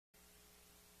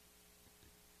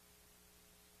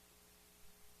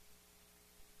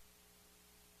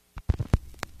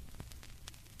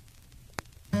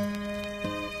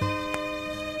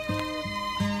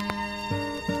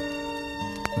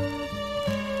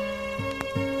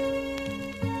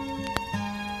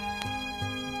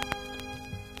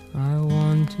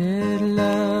wanted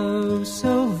love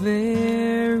so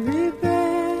very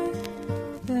bad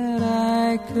that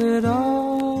I could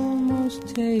almost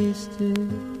taste it.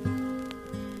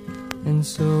 And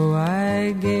so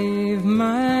I gave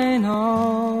mine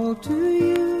all to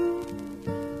you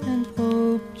and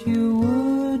hoped you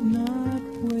would not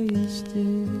waste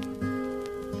it.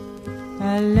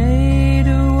 I laid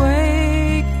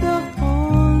awake the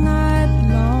whole night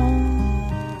long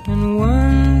and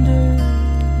wondered,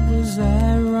 was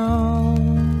I wrong?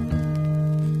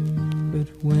 But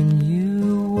when you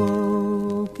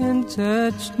woke and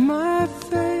touched my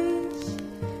face,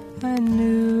 I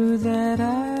knew that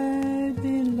I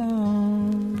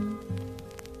belonged.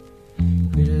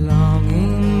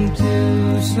 Belonging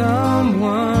to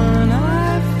someone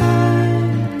I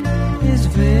find is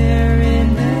very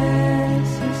necessary.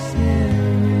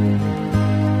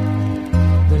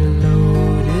 The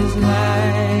load is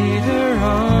lighter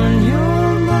on your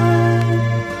mind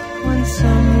when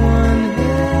someone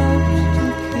helps to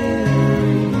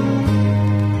carry.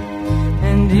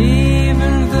 And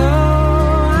even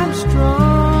though I'm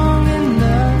strong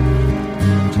enough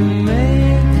to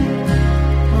make it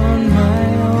on my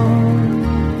own,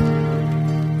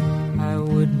 I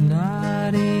would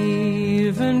not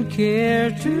even care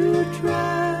to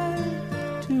try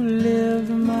to live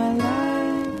my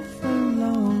life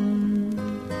alone.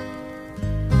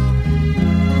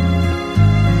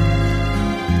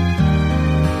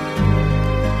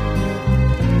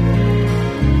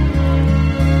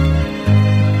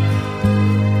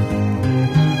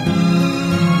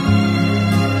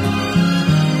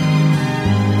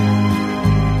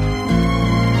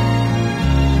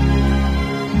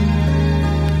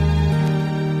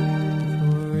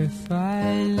 For if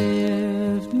I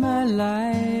lived my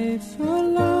life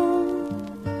alone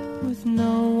with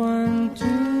no one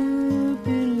to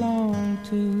belong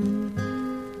to,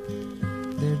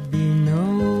 there'd be no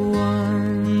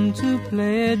one to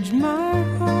pledge my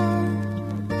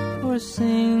heart or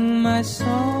sing my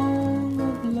song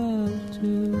of love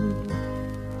to.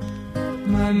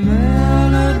 My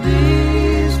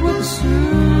melodies would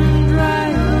soon dry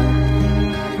up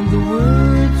and the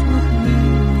words would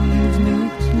leave me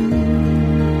too.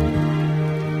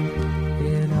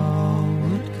 It all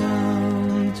would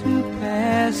come to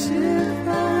pass if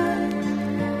I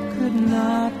could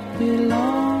not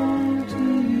belong to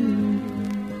you.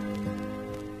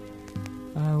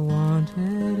 I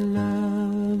wanted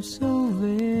love so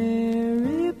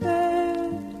very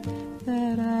bad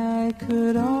that I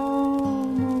could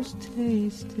almost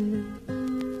taste it.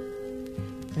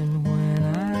 And when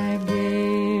I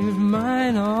gave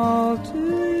mine all to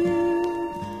you,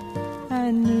 I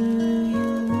knew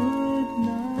you would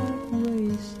not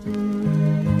waste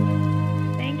it.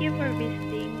 Thank you for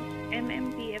visiting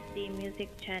MMPFD Music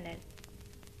Channel.